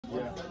All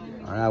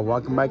right,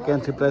 welcome back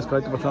into Playdays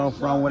Collectibles Channel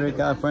from Winter,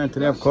 California.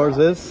 Today, of course,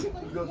 is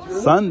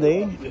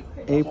Sunday,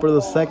 April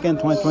the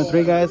 2nd,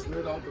 2023, guys.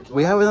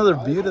 We have another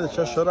beauty that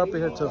just showed up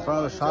here to the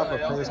front of the shop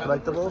of Playdays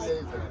Collectibles.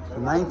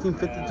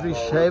 1953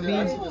 Chevy.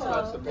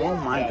 Oh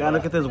my God,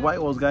 look at this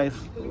white walls, guys.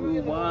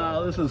 Ooh,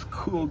 wow, this is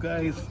cool,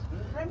 guys.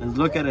 Let's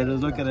look at it,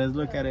 let's look at it, let's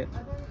look at it.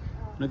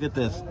 Look at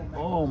this.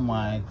 Oh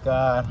my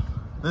God.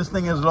 This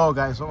thing is low,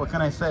 guys, so what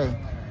can I say?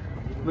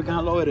 Look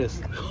how low it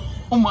is.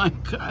 Oh my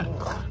God.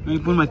 Let me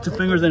put my 2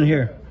 fingers in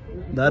here.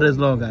 That is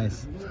low,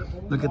 guys.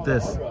 Look at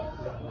this.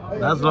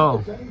 That's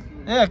low.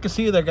 Yeah, I can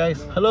see you there,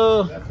 guys.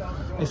 Hello.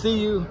 I see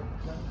you.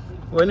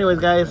 Well, anyways,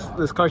 guys,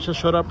 this car just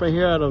showed up right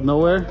here out of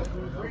nowhere.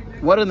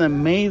 What an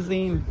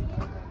amazing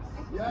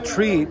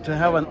treat to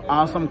have an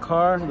awesome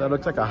car that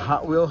looks like a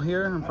Hot Wheel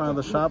here in front of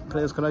the shop,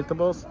 Playdays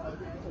Collectibles.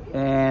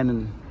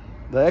 And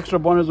the extra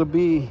bonus would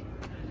be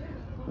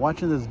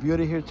watching this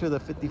beauty here too, the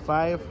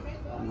 55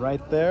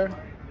 right there.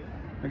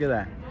 Look at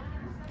that.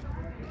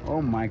 Oh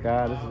my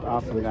God, this is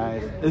awesome,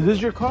 guys. Is this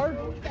your car?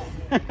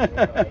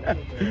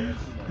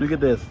 Look at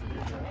this.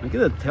 Look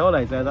at the tail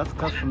lights, guys. That's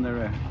custom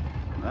there.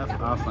 That's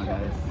awesome,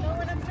 guys.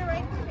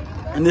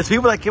 And these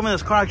people that came in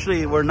this car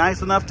actually were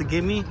nice enough to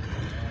give me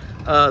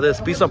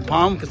this piece of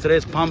palm, because today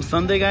is Palm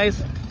Sunday,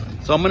 guys.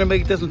 So I'm gonna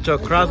make this into a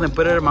cross and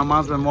put it in my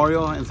mom's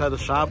memorial inside the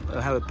shop.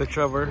 I have a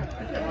picture of her.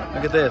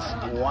 Look at this.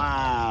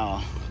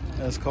 Wow,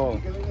 that's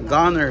cool.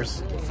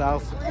 Goners,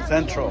 South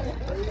Central.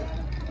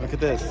 Look at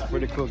this.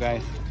 Pretty cool,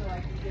 guys.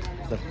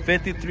 The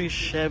 53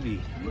 Chevy.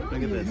 Look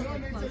at this.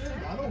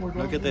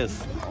 Look at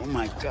this. Oh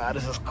my God,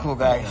 this is cool,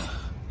 guys.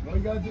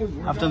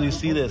 After you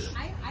see this,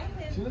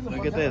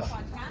 look at this.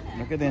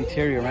 Look at the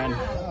interior, man.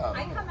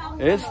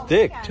 It's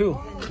thick too.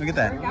 Look at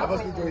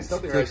that.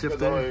 Stick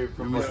shifter.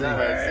 Let me see. Look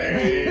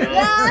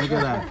at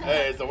that.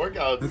 Hey, it's a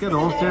workout. Look at the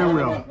whole steering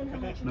wheel.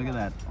 Look at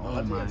that.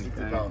 Oh my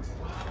God.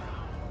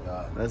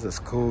 This is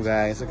cool,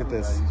 guys. Look at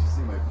this.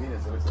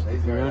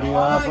 Pretty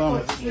awesome.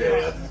 Look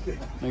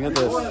at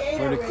this.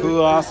 Pretty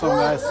cool, awesome,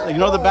 guys.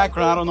 Ignore the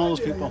background. I don't know those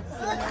people.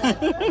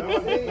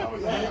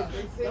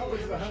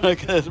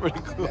 Look at this.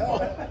 Pretty cool.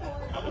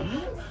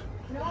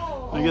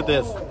 Look at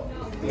this.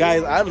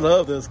 Guys, I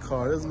love this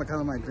car. This is kind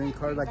of my dream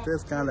car like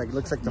this. Kind of like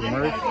looks like the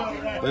Merc.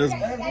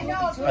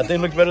 I think it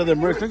looks better than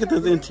Merc. Look at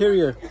the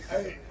interior.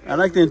 I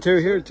like the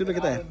interior here too. Look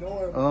at that.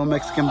 Oh,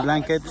 Mexican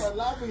blankets.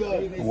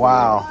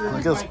 Wow. Look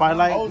at the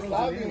spotlight.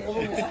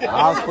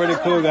 That's pretty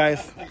cool,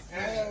 guys.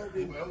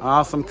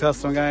 Awesome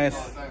custom, guys.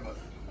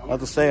 I have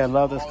to say, I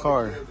love this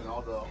car.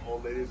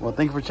 Well,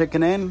 thank you for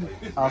checking in.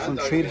 Awesome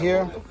treat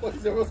here.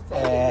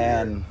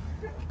 And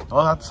all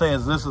I have to say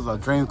is this is a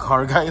dream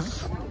car,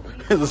 guys.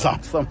 This is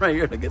awesome right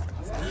here. Look at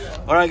this.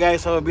 All right,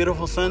 guys. Have a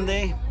beautiful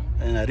Sunday.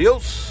 And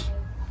adios.